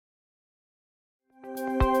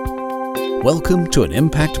Welcome to an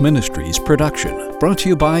Impact Ministries production, brought to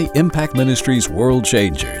you by Impact Ministries World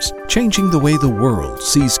Changers, changing the way the world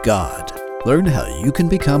sees God. Learn how you can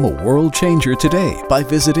become a world changer today by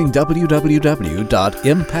visiting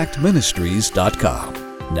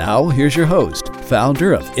www.impactministries.com. Now, here's your host,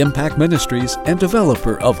 founder of Impact Ministries and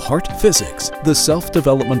developer of Heart Physics, the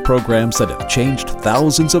self-development programs that have changed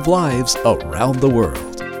thousands of lives around the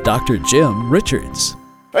world, Dr. Jim Richards.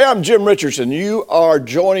 Hey, I'm Jim Richards, and you are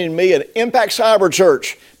joining me at Impact Cyber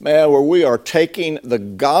Church, man, where we are taking the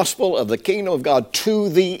gospel of the kingdom of God to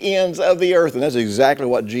the ends of the earth, and that's exactly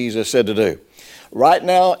what Jesus said to do. Right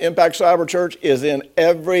now, Impact Cyber Church is in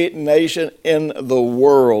every nation in the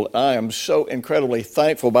world. I am so incredibly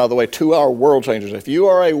thankful, by the way, to our world changers. If you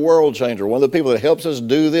are a world changer, one of the people that helps us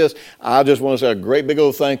do this, I just want to say a great big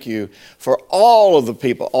old thank you for all of the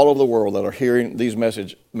people all over the world that are hearing these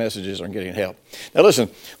messages and getting help. Now listen,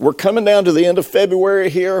 we're coming down to the end of February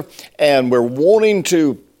here, and we're wanting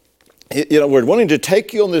to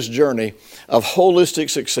take you on this journey of holistic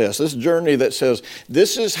success, this journey that says,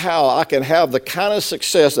 this is how I can have the kind of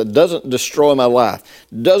success that doesn't destroy my life,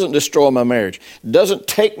 doesn't destroy my marriage, doesn't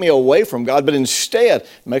take me away from God, but instead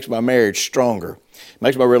makes my marriage stronger,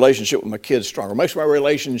 makes my relationship with my kids stronger, makes my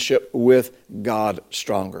relationship with God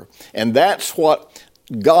stronger. And that's what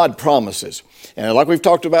God promises. And like we've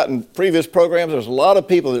talked about in previous programs, there's a lot of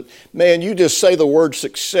people that, man, you just say the word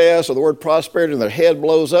success or the word prosperity and their head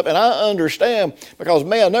blows up. And I understand because,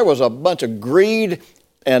 man, there was a bunch of greed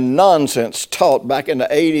and nonsense taught back in the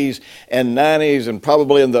 80s and 90s and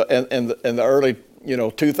probably in the early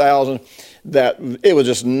 2000s that it was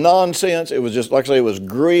just nonsense. It was just, like I say, it was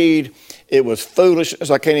greed. It was foolishness.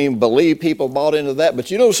 I can't even believe people bought into that.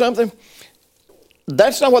 But you know something?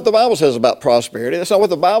 That's not what the Bible says about prosperity. That's not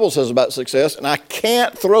what the Bible says about success. And I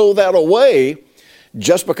can't throw that away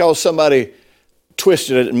just because somebody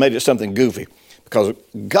twisted it and made it something goofy. Because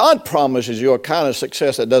God promises you a kind of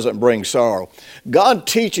success that doesn't bring sorrow. God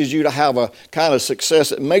teaches you to have a kind of success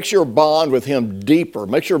that makes your bond with Him deeper,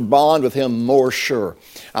 makes your bond with Him more sure.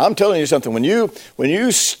 I'm telling you something, when you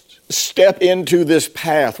step into this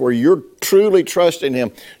path where you're truly trusting Him,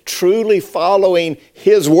 truly following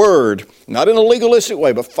His Word, not in a legalistic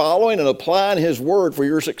way, but following and applying His Word for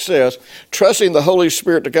your success, trusting the Holy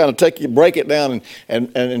Spirit to kind of break it down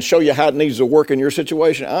and show you how it needs to work in your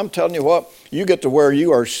situation, I'm telling you what, you get to where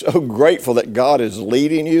you are so grateful that God is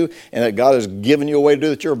leading you and that God has given you a way to do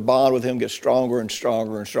that your bond with Him gets stronger and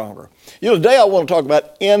stronger and stronger. Today I want to talk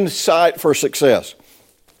about insight for success.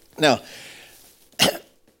 Now,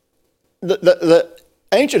 the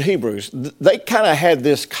ancient Hebrews, they kind of had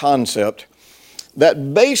this concept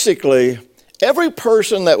that basically every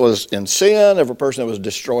person that was in sin, every person that was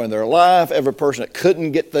destroying their life, every person that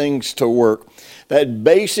couldn't get things to work, that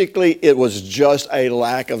basically it was just a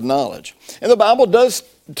lack of knowledge. And the Bible does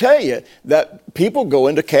tell you that people go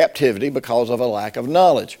into captivity because of a lack of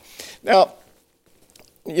knowledge. Now,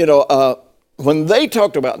 when they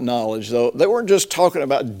talked about knowledge, though, they weren't just talking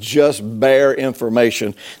about just bare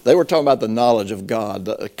information. They were talking about the knowledge of God,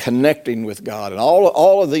 the connecting with God, and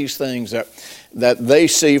all of these things that they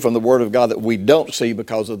see from the Word of God that we don't see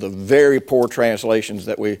because of the very poor translations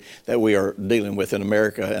that we are dealing with in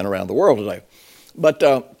America and around the world today. But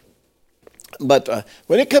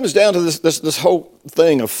when it comes down to this whole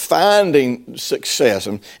thing of finding success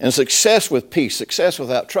and success with peace, success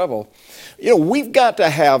without trouble, we've got to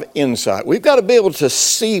have insight. We've got to be able to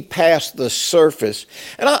see past the surface.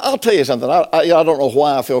 And I'll tell you something. I don't know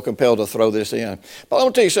why I feel compelled to throw this in, but I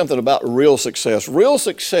want to tell you something about real success. Real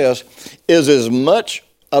success is as much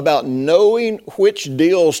about knowing which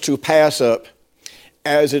deals to pass up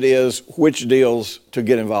as it is which deals to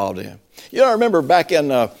get involved in. I remember back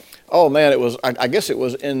in I guess it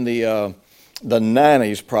was in the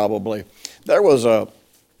 90s probably. There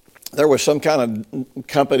was some kind of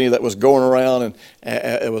company that was going around, and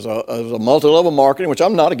it was a multi-level marketing, which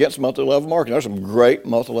I'm not against multi-level marketing. There's some great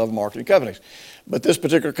multi-level marketing companies. But this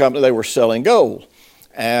particular company, they were selling gold.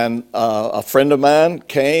 And a friend of mine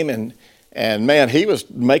came, and man, he was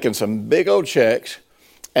making some big old checks.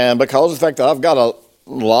 And because of the fact that I've got a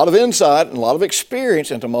lot of insight and a lot of experience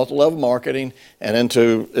into multi-level marketing and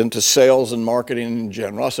into sales and marketing in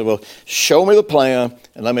general, I said, well, show me the plan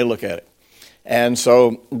and let me look at it. And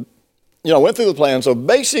so, I went through the plan. So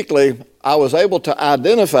basically, I was able to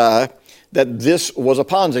identify that this was a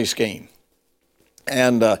Ponzi scheme.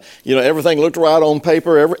 And, everything looked right on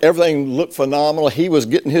paper. Everything looked phenomenal. He was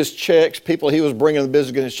getting his checks. People he was bringing to the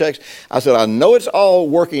business getting his checks. I said, I know it's all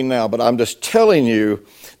working now, but I'm just telling you,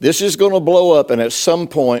 this is going to blow up. And at some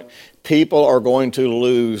point, people are going to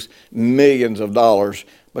lose millions of dollars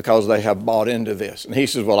because they have bought into this. And he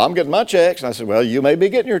says, well, I'm getting my checks. And I said, well, you may be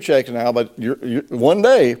getting your checks now, but one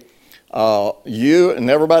day you and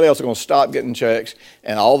everybody else are going to stop getting checks,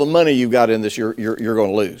 and all the money you've got in this, you're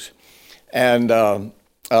going to lose. And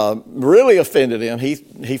really offended him.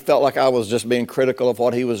 He felt like I was just being critical of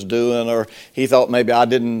what he was doing, or he thought maybe I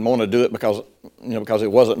didn't want to do it because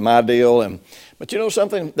it wasn't my deal. But you know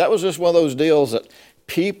something? That was just one of those deals that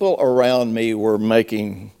people around me were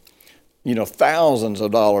making, thousands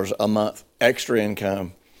of dollars a month extra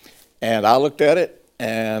income. And I looked at it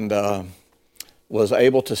and was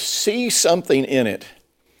able to see something in it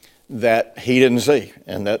that he didn't see,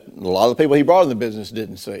 and that a lot of the people he brought in the business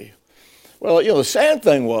didn't see. Well, the sad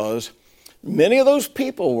thing was, many of those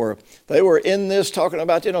people were in this talking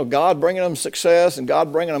about, God bringing them success and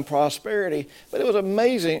God bringing them prosperity. But it was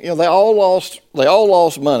amazing. They all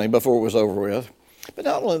lost money before it was over with. But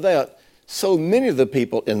not only that, so many of the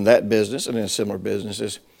people in that business and in similar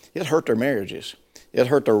businesses, it hurt their marriages. It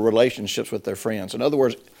hurt their relationships with their friends. In other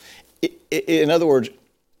words,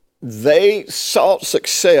 they sought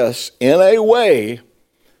success in a way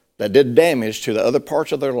that did damage to the other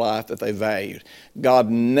parts of their life that they valued.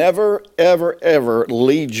 God never, ever, ever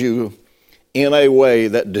leads you in a way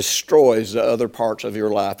that destroys the other parts of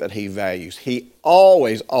your life that He values. He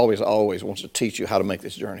always, always, always wants to teach you how to make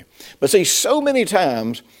this journey. But see, so many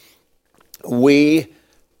times we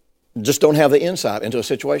just don't have the insight into a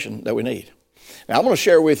situation that we need. Now, I'm going to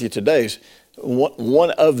share with you today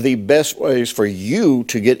one of the best ways for you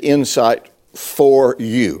to get insight for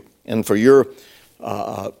you and for your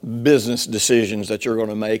business decisions that you're going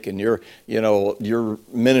to make, and your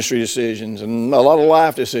ministry decisions and a lot of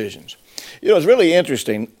life decisions. It's really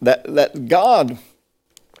interesting that God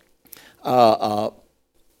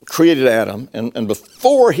created Adam, and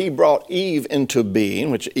before He brought Eve into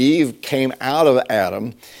being, which Eve came out of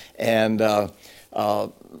Adam, and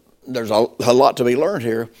there's a lot to be learned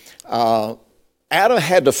here. Adam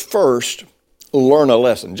had to first learn a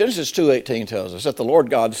lesson. Genesis 2:18 tells us that the Lord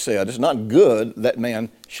God said, "It's not good that man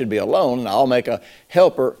should be alone, and I'll make a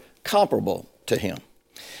helper comparable to him."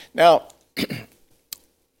 Now,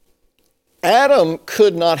 Adam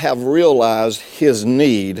could not have realized his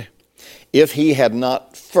need if he had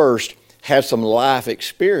not first had some life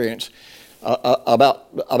experience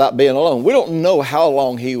about being alone. We don't know how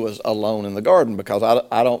long he was alone in the garden, because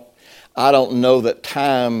I don't know that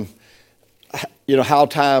time, how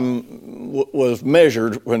time was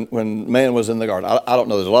measured when man was in the garden. I don't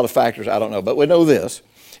know. There's a lot of factors I don't know, but we know this.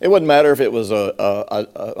 It wouldn't matter if it was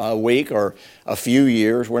a week or a few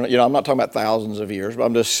years. I'm not talking about thousands of years, but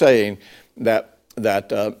I'm just saying that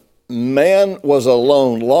man was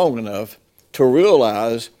alone long enough to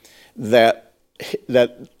realize that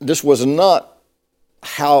this was not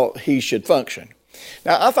how he should function.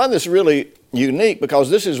 Now, I find this really unique, because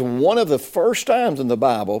this is one of the first times in the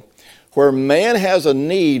Bible where man has a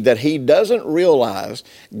need that he doesn't realize.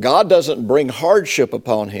 God doesn't bring hardship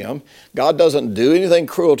upon him. God doesn't do anything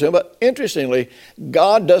cruel to him. But interestingly,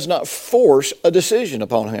 God does not force a decision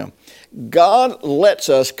upon him. God lets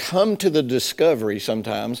us come to the discovery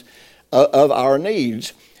sometimes of our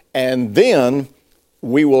needs, and then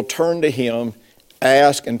we will turn to Him,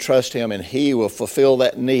 ask and trust Him, and He will fulfill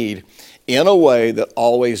that need in a way that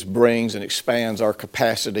always brings and expands our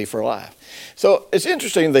capacity for life. So it's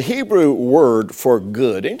interesting, the Hebrew word for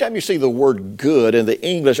good, anytime you see the word good in the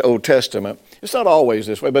English Old Testament, it's not always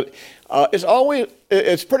this way, but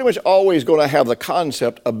it's pretty much always going to have the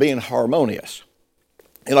concept of being harmonious.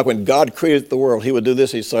 And like when God created the world, He would do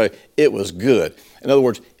this, He'd say, it was good. In other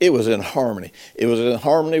words, it was in harmony. It was in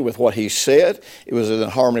harmony with what He said. It was in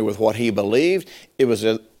harmony with what He believed. It was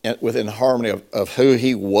within harmony of who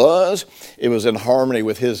He was. It was in harmony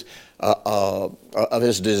with His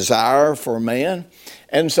desire for man.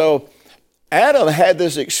 And so Adam had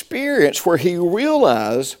this experience where he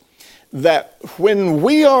realized that when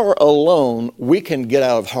we are alone, we can get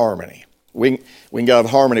out of harmony. We can get out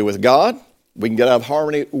of harmony with God. We can get out of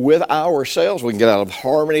harmony with ourselves. We can get out of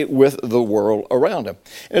harmony with the world around him.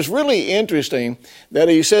 And it's really interesting that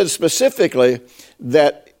he said specifically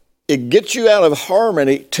that it gets you out of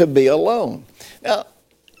harmony to be alone. Now,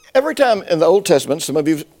 every time in the Old Testament, some of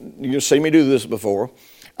you've seen me do this before,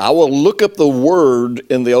 I will look up the word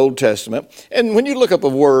in the Old Testament. And when you look up a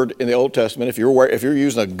word in the Old Testament, if you're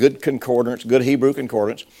using a good concordance, good Hebrew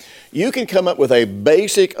concordance, you can come up with a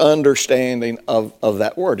basic understanding of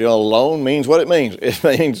that word. Alone means what it means. It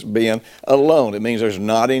means being alone. It means there's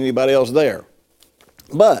not anybody else there.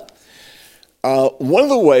 But one of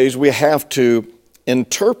the ways we have to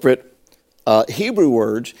interpret Hebrew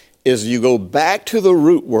words is you go back to the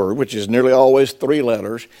root word, which is nearly always 3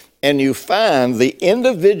 letters, and you find the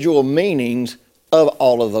individual meanings of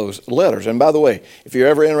all of those letters. And by the way, if you're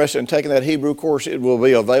ever interested in taking that Hebrew course, it will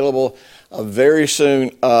be available very soon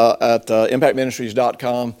at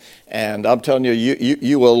impactministries.com. And I'm telling you,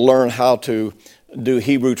 you will learn how to do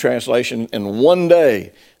Hebrew translation in one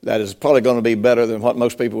day. That is probably going to be better than what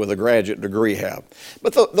most people with a graduate degree have.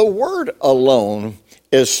 But the word alone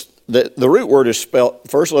is, the root word is spelled,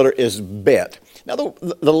 first letter is bet. Now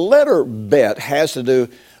the letter bet has to do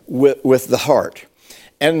with the heart.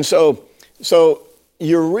 And so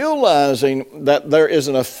you're realizing that there is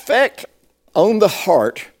an effect on the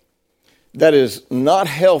heart that is not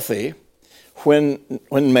healthy when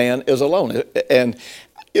man is alone. And,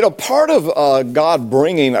 part of God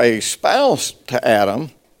bringing a spouse to Adam,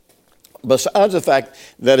 besides the fact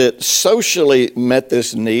that it socially met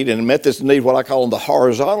this need, and met this need what I call on the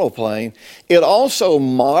horizontal plane, it also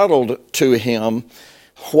modeled to him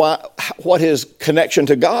what his connection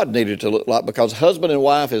to God needed to look like, because husband and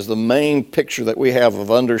wife is the main picture that we have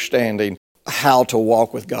of understanding how to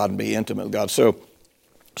walk with God and be intimate with God. So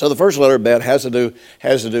the first letter, bet, has to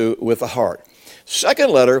do with the heart.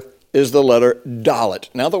 Second letter is the letter dalet.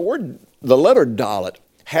 Now the letter dalet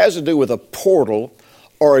has to do with a portal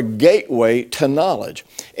or a gateway to knowledge.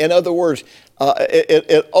 In other words,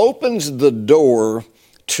 it opens the door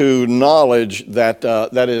to knowledge that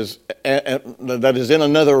is in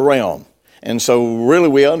another realm. And so really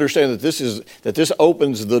we understand that this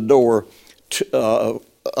opens the door of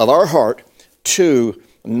our heart to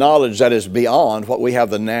knowledge that is beyond what we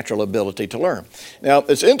have the natural ability to learn. Now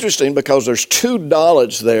it's interesting because there's two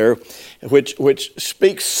dalets there which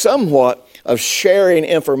speaks somewhat of sharing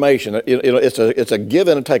information. It's a give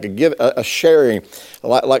and a take, a sharing,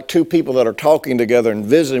 like two people that are talking together and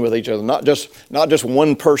visiting with each other. Not just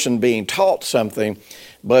one person being taught something,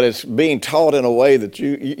 but it's being taught in a way that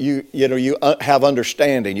you have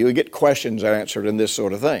understanding. You get questions answered and this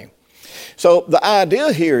sort of thing. So the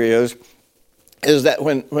idea here is that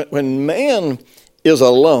when man is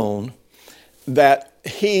alone, that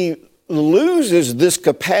he loses this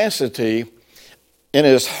capacity in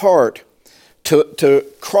his heart to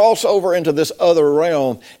cross over into this other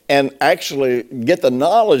realm and actually get the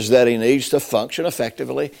knowledge that he needs to function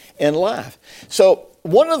effectively in life. So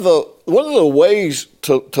one of the ways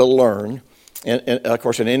to learn, and of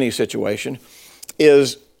course in any situation,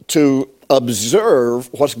 is to observe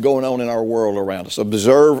what's going on in our world around us,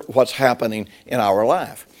 observe what's happening in our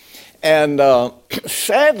life. And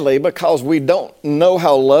sadly, because we don't know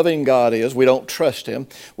how loving God is, we don't trust Him.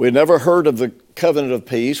 We've never heard of the covenant of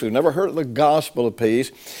peace. We've never heard of the gospel of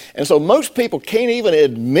peace. And so most people can't even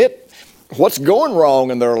admit what's going wrong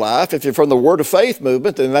in their life. If you're from the Word of Faith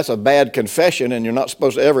movement, then that's a bad confession, and you're not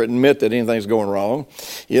supposed to ever admit that anything's going wrong.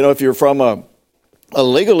 If you're from a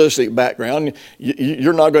legalistic background,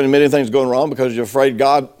 you're not going to admit anything's going wrong because you're afraid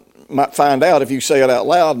God might find out if you say it out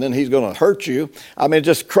loud, and then He's going to hurt you. I mean, it's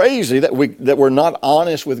just crazy that we're not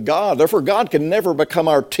honest with God. Therefore, God can never become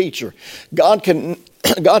our teacher. God can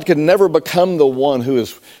never become the one who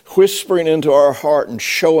is whispering into our heart and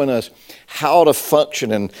showing us how to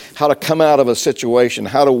function and how to come out of a situation,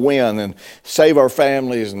 how to win and save our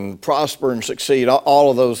families and prosper and succeed, all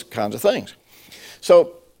of those kinds of things.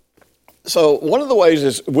 So one of the ways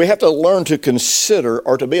is we have to learn to consider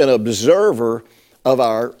or to be an observer of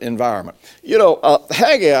our environment.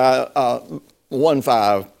 Haggai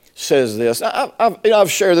 1:5 says this.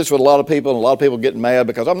 I've shared this with a lot of people, and a lot of people get mad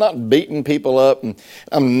because I'm not beating people up, and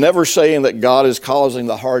I'm never saying that God is causing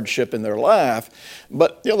the hardship in their life.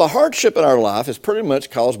 But the hardship in our life is pretty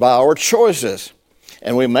much caused by our choices,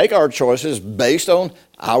 and we make our choices based on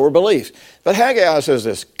our beliefs. But Haggai says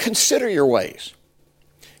this: consider your ways.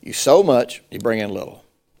 You sow much, you bring in little.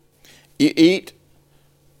 You eat,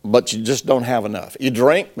 but you just don't have enough. You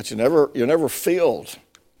drink, but you're never filled.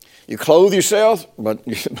 You clothe yourself,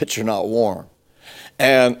 but you're not warm.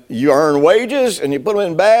 And you earn wages, and you put them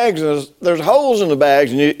in bags, and there's holes in the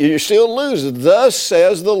bags, and you still lose. Thus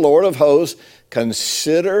says the Lord of hosts,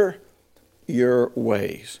 consider your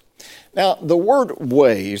ways. Now, the word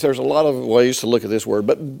ways, there's a lot of ways to look at this word,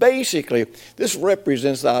 but basically, this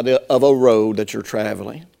represents the idea of a road that you're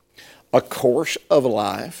traveling, a course of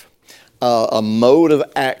life, a mode of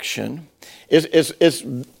action. It's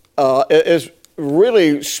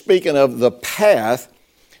really speaking of the path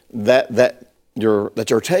that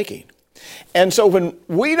you're taking. And so when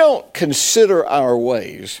we don't consider our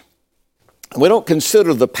ways, we don't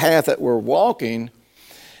consider the path that we're walking,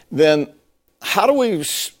 then how do we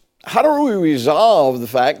how do we resolve the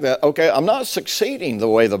fact that, okay, I'm not succeeding the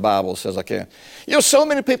way the Bible says I can? You know, so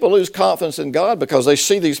many people lose confidence in God because they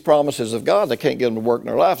see these promises of God. They can't get them to work in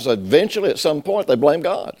their life. So eventually, at some point, they blame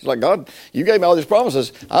God. It's like, God, you gave me all these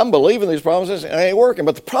promises. I'm believing these promises, and it ain't working.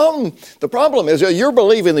 But the problem is you're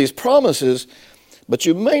believing these promises, but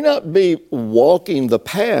you may not be walking the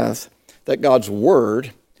path that God's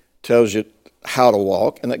Word tells you how to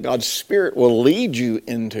walk and that God's Spirit will lead you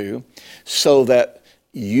into, so that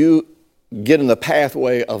you get in the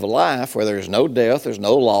pathway of life where there's no death, there's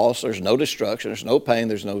no loss, there's no destruction, there's no pain,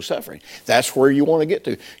 there's no suffering. That's where you want to get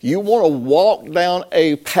to. You want to walk down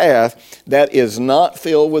a path that is not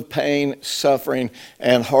filled with pain, suffering,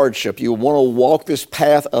 and hardship. You want to walk this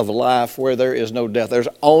path of life where there is no death. There's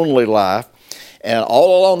only life. And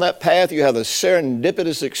all along that path, you have the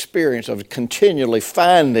serendipitous experience of continually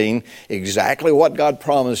finding exactly what God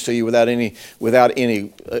promised to you without any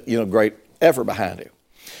great effort behind it.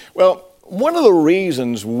 Well, one of the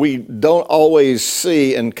reasons we don't always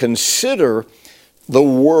see and consider the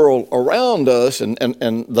world around us and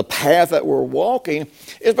the path that we're walking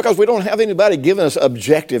is because we don't have anybody giving us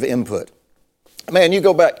objective input. Man, you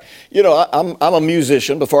go back, I'm a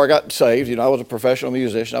musician. Before I got saved, I was a professional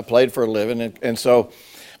musician. I played for a living. And so,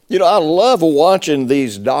 I love watching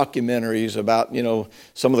these documentaries about,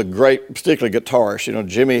 some of the great, particularly guitarists,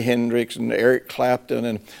 Jimi Hendrix and Eric Clapton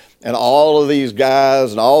and all of these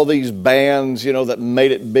guys and all these bands, that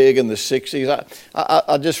made it big in the 60s.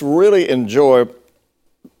 I just really enjoy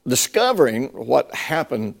discovering what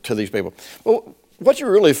happened to these people. Well, what you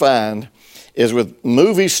really find is with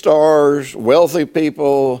movie stars, wealthy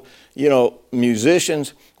people,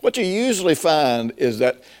 musicians, what you usually find is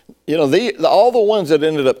that, all the ones that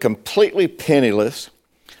ended up completely penniless,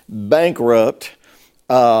 bankrupt,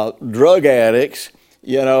 drug addicts,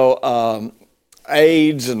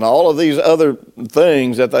 AIDS and all of these other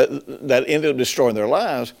things that ended up destroying their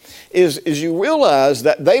lives, is you realize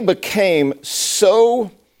that they became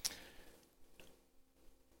so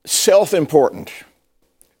self-important.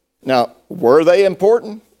 Now, were they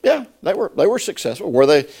important? Yeah, they were successful. Were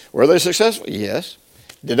they successful? Yes.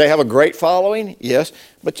 Did they have a great following? Yes.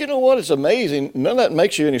 But you know what? It's amazing. None of that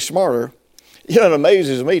makes you any smarter. It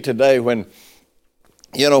amazes me today when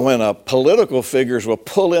political figures will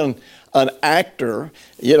pull in an actor,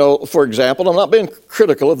 for example. I'm not being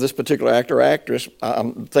critical of this particular actor or actress.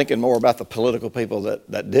 I'm thinking more about the political people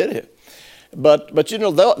that did it. But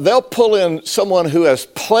they'll pull in someone who has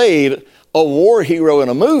played a war hero in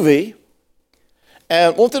a movie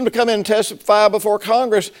and want them to come in and testify before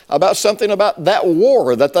Congress about something about that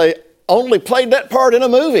war, that they only played that part in a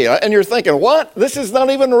movie. And you're thinking, what? This is not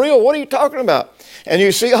even real. What are you talking about? And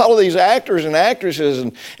you see all of these actors and actresses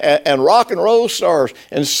and rock and roll stars,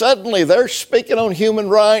 and suddenly they're speaking on human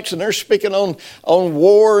rights and they're speaking on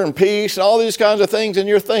war and peace and all these kinds of things, and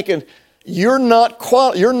you're thinking, you're not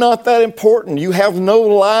that important. You have no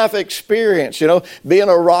life experience. Being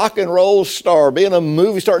a rock and roll star, being a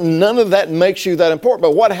movie star, none of that makes you that important.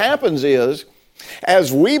 But what happens is,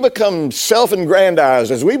 as we become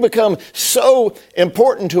self-aggrandized, as we become so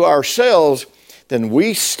important to ourselves, then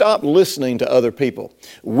we stop listening to other people.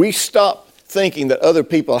 We stop thinking that other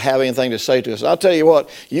people have anything to say to us. I'll tell you what,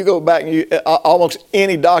 you go back and almost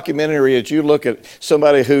any documentary that you look at,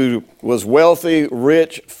 somebody who was wealthy,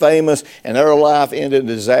 rich, famous, and their life ended in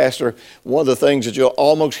disaster, one of the things that you'll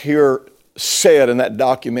almost hear said in that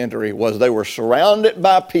documentary was they were surrounded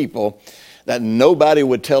by people that nobody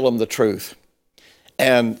would tell them the truth.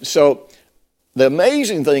 And so the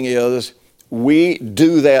amazing thing is we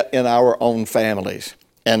do that in our own families.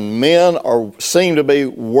 And men seem to be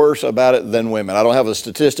worse about it than women. I don't have a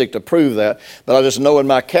statistic to prove that, but I just know in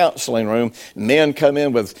my counseling room, men come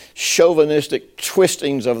in with chauvinistic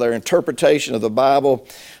twistings of their interpretation of the Bible,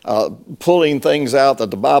 pulling things out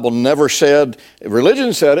that the Bible never said.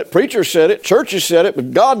 Religion said it, preachers said it, churches said it,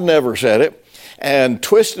 but God never said it. And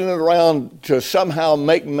twisting it around to somehow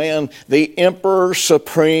make man the emperor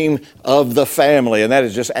supreme of the family. And that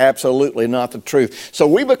is just absolutely not the truth. So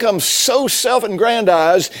we become so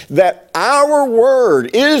self-aggrandized that our word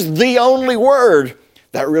is the only word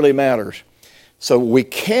that really matters. So we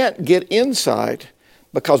can't get insight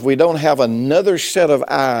because we don't have another set of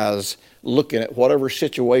eyes looking at whatever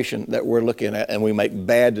situation that we're looking at, and we make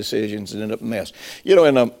bad decisions and end up a mess.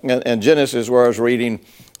 In Genesis, where I was reading,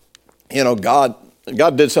 God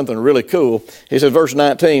did something really cool. He says, verse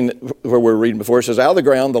 19, where we were reading before, it says, out of the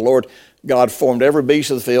ground, the Lord God formed every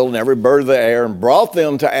beast of the field and every bird of the air and brought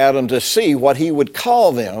them to Adam to see what he would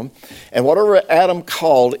call them. And whatever Adam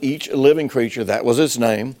called each living creature, that was its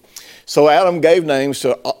name. So Adam gave names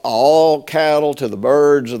to all cattle, to the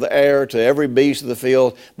birds of the air, to every beast of the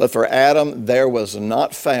field. But for Adam, there was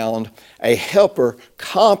not found a helper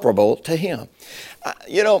comparable to him.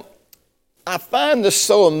 I find this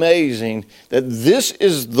so amazing that this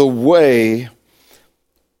is the way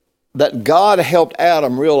that God helped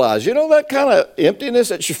Adam realize, that kind of emptiness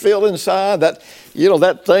that you feel inside, that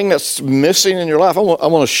thing that's missing in your life. I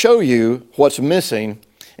want to show you what's missing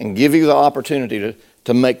and give you the opportunity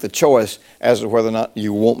to make the choice as to whether or not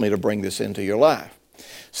you want me to bring this into your life.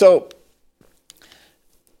 So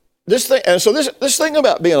this thing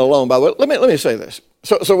about being alone, by the way, let me say this.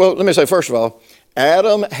 Let me say, first of all,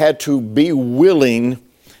 Adam had to be willing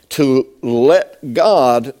to let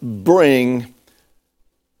God bring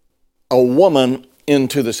a woman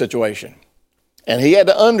into the situation. And he had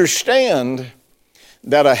to understand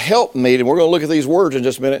that a helpmeet, and we're going to look at these words in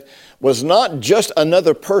just a minute, was not just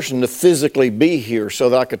another person to physically be here so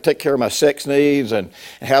that I could take care of my sex needs and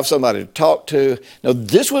have somebody to talk to. No,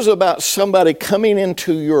 this was about somebody coming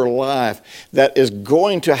into your life that is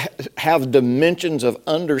going to have dimensions of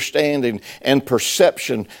understanding and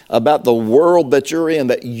perception about the world that you're in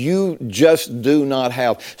that you just do not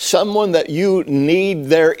have. Someone that you need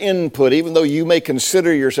their input, even though you may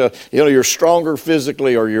consider yourself, you're stronger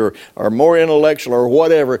physically or you're more intellectual or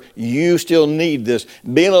whatever, you still need this.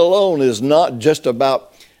 Being alone is not just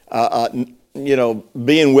about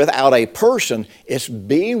being without a person. It's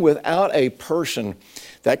being without a person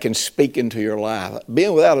that can speak into your life,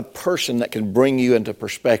 being without a person that can bring you into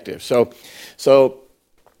perspective. So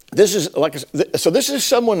this is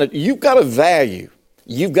someone that you've got to value,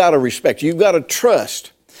 you've got to respect, you've got to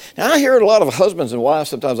trust. Now, I hear a lot of husbands and wives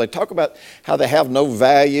sometimes, they talk about how they have no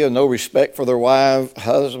value and no respect for their wife,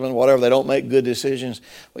 husband, whatever. They don't make good decisions.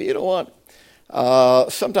 Well, you know what?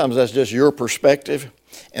 Sometimes that's just your perspective.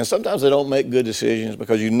 And sometimes they don't make good decisions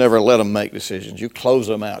because you never let them make decisions. You close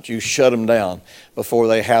them out. You shut them down before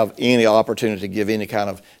they have any opportunity to give any kind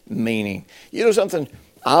of meaning. You know something?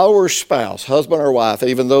 Our spouse, husband or wife,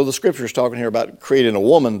 even though the scripture is talking here about creating a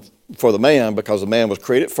woman for the man because the man was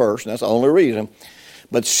created first, and that's the only reason,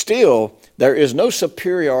 but still, there is no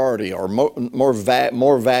superiority or more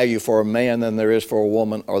value for a man than there is for a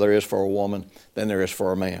woman, or there is for a woman than there is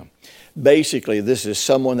for a man. Basically, this is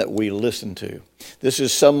someone that we listen to. This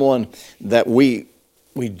is someone that we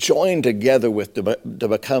join together with to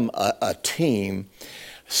become a team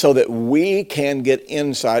so that we can get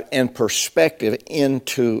insight and perspective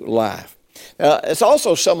into life. Now, it's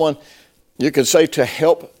also someone, you could say, to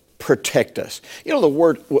help protect us. The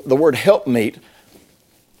word helpmeet,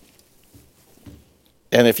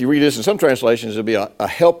 and if you read this in some translations, it'll be a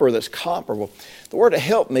helper that's comparable. The word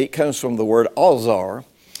helpmeet comes from the word alzar,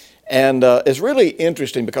 and it's really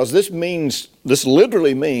interesting because this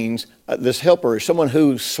literally means this helper is someone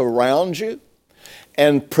who surrounds you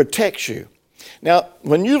and protects you. Now,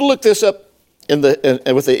 when you look this up with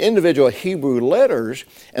the individual Hebrew letters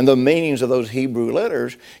and the meanings of those Hebrew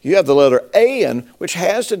letters, you have the letter Ayin, which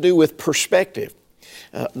has to do with perspective.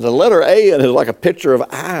 The letter Ayin is like a picture of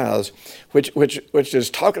eyes, which is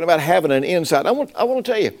talking about having an insight. I want to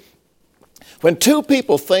tell you, when two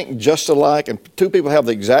people think just alike and two people have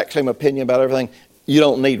the exact same opinion about everything, you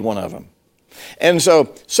don't need one of them. And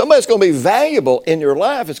so somebody that's going to be valuable in your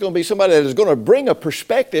life is going to be somebody that is going to bring a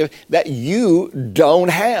perspective that you don't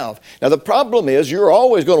have. Now, the problem is you're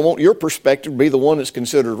always going to want your perspective to be the one that's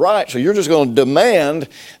considered right, so you're just going to demand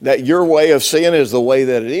that your way of seeing it is the way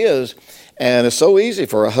that it is. And it's so easy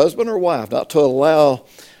for a husband or wife not to allow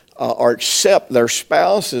or accept their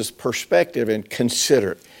spouse's perspective and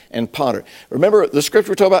consider it and ponder it. Remember the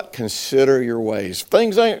scripture we talk about? Consider your ways.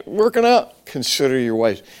 Things ain't working out, consider your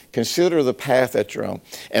ways. Consider the path that you're on.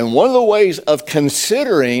 And one of the ways of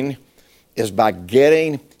considering is by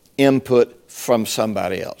getting input from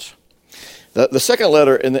somebody else. The second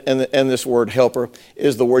letter in this word helper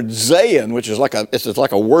is the word zayin, which is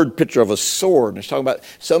like a word picture of a sword. It's talking about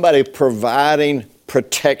somebody providing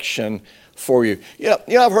protection for you.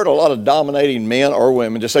 I've heard a lot of dominating men or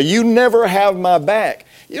women just say, "You never have my back."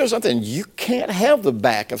 You know something? You can't have the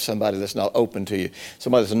back of somebody that's not open to you,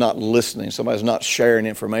 somebody that's not listening, somebody that's not sharing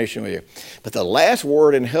information with you. But the last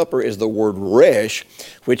word in helper is the word resh,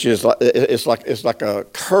 which is like a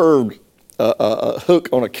curved hook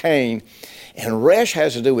on a cane. And resh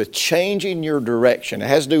has to do with changing your direction. It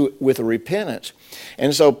has to do with repentance.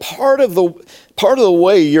 And so part of the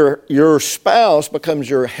way your spouse becomes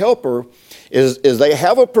your helper is they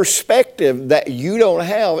have a perspective that you don't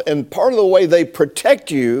have, and part of the way they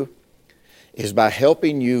protect you is by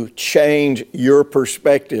helping you change your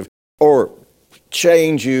perspective or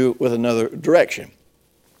change you with another direction.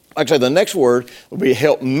 Like I say, the next word will be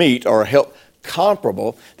help meet or help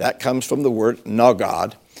comparable. That comes from the word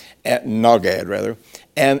nagad, rather.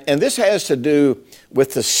 And this has to do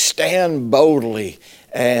with to stand boldly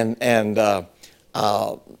and to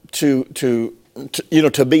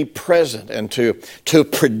be present and to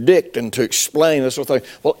predict and to explain this sort of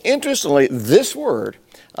thing. Well, interestingly, this word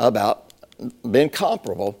about being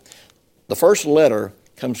comparable, the first letter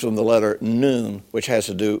comes from the letter nun, which has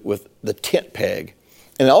to do with the tent peg.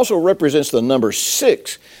 And it also represents the number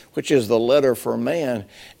 6, which is the letter for man.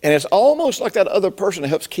 And it's almost like that other person that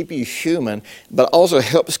helps keep you human, but also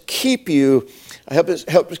helps keep your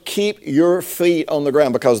feet on the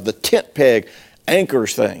ground, because the tent peg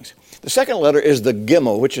anchors things. The second letter is the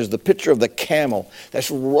gimel, which is the picture of the camel that's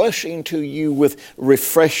rushing to you with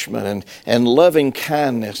refreshment and loving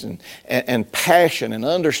kindness and passion and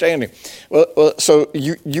understanding. Well, so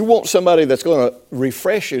you want somebody that's going to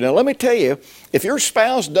refresh you. Now, let me tell you, if your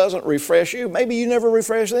spouse doesn't refresh you, maybe you never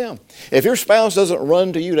refresh them. If your spouse doesn't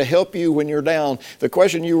run to you to help you when you're down, the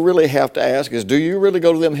question you really have to ask is, do you really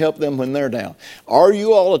go to them, help them when they're down? Are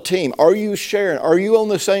you all a team? Are you sharing? Are you on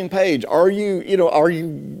the same page? Are you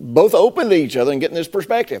both open to each other and getting this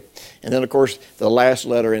perspective? And then, of course, the last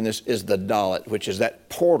letter in this is the dalet, which is that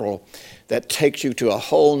portal that takes you to a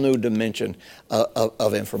whole new dimension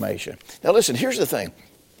of information. Now, listen, here's the thing.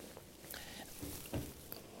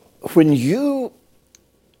 When you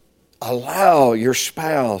allow your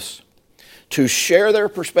spouse to share their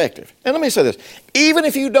perspective, and let me say this, even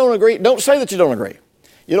if you don't agree, don't say that you don't agree.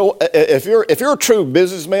 You know, if you're a true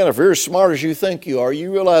businessman, if you're as smart as you think you are,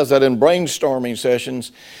 you realize that in brainstorming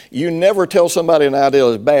sessions, you never tell somebody an idea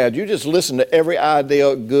is bad. You just listen to every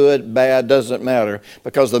idea, good, bad, doesn't matter.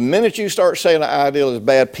 Because the minute you start saying an idea is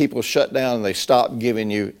bad, people shut down and they stop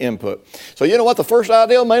giving you input. So you know what? The first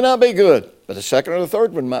idea may not be good, but the second or the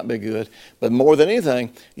third one might be good. But more than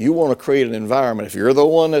anything, you want to create an environment. If you're the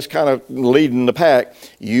one that's kind of leading the pack,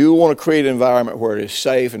 you want to create an environment where it is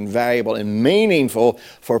safe and valuable and meaningful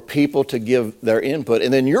for people to give their input.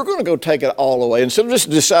 And then you're going to go take it all away. Instead of just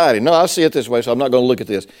deciding, no, I see it this way, so I'm not going to look at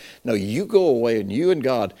this. No, you go away and you and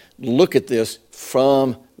God look at this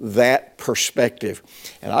from that perspective.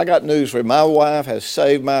 And I got news for you. My wife has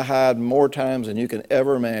saved my hide more times than you can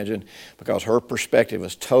ever imagine, because her perspective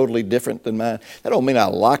is totally different than mine. That don't mean I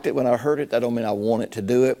liked it when I heard it. That don't mean I wanted to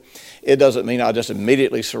do it. It doesn't mean I just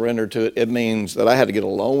immediately surrendered to it. It means that I had to get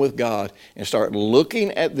alone with God and start looking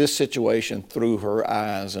at this situation through her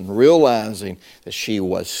eyes and realizing that she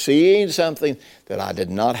was seeing something that I did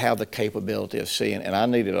not have the capability of seeing, and I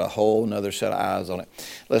needed a whole nother set of eyes on it.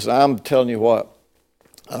 Listen, I'm telling you what,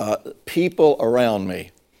 people around me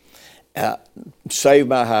save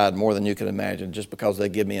my hide more than you can imagine, just because they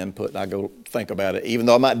give me input and I go think about it, even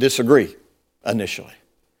though I might disagree initially.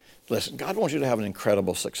 Listen, God wants you to have an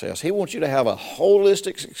incredible success. He wants you to have a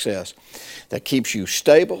holistic success that keeps you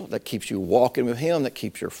stable, that keeps you walking with Him, that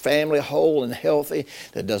keeps your family whole and healthy,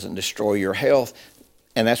 that doesn't destroy your health.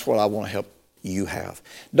 And that's what I want to help you have.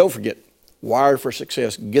 Don't forget, Wired for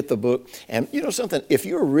Success, get the book. And you know something, if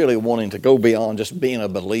you're really wanting to go beyond just being a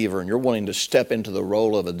believer and you're wanting to step into the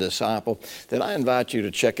role of a disciple, then I invite you to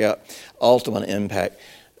check out Ultimate Impact.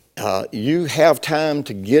 You have time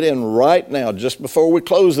to get in right now, just before we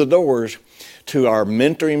close the doors, to our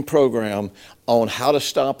mentoring program on how to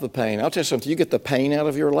stop the pain. I'll tell you something, you get the pain out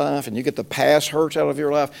of your life and you get the past hurts out of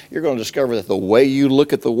your life, you're going to discover that the way you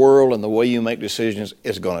look at the world and the way you make decisions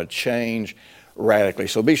is going to change radically.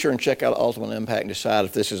 So be sure and check out Ultimate Impact and decide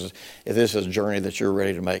if this is a journey that you're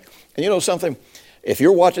ready to make. And you know something? If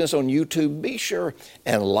you're watching this on YouTube, be sure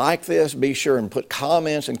and like this, be sure and put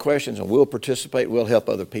comments and questions, and we'll participate. We'll help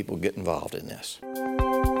other people get involved in this.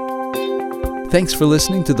 Thanks for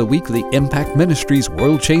listening to the weekly Impact Ministries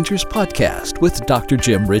World Changers podcast with Dr.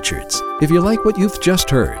 Jim Richards. If you like what you've just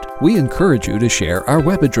heard, we encourage you to share our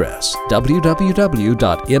web address,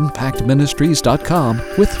 www.impactministries.com,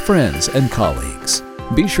 with friends and colleagues.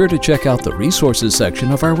 Be sure to check out the resources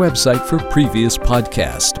section of our website for previous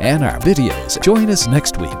podcasts and our videos. Join us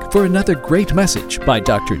next week for another great message by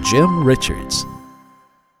Dr. Jim Richards.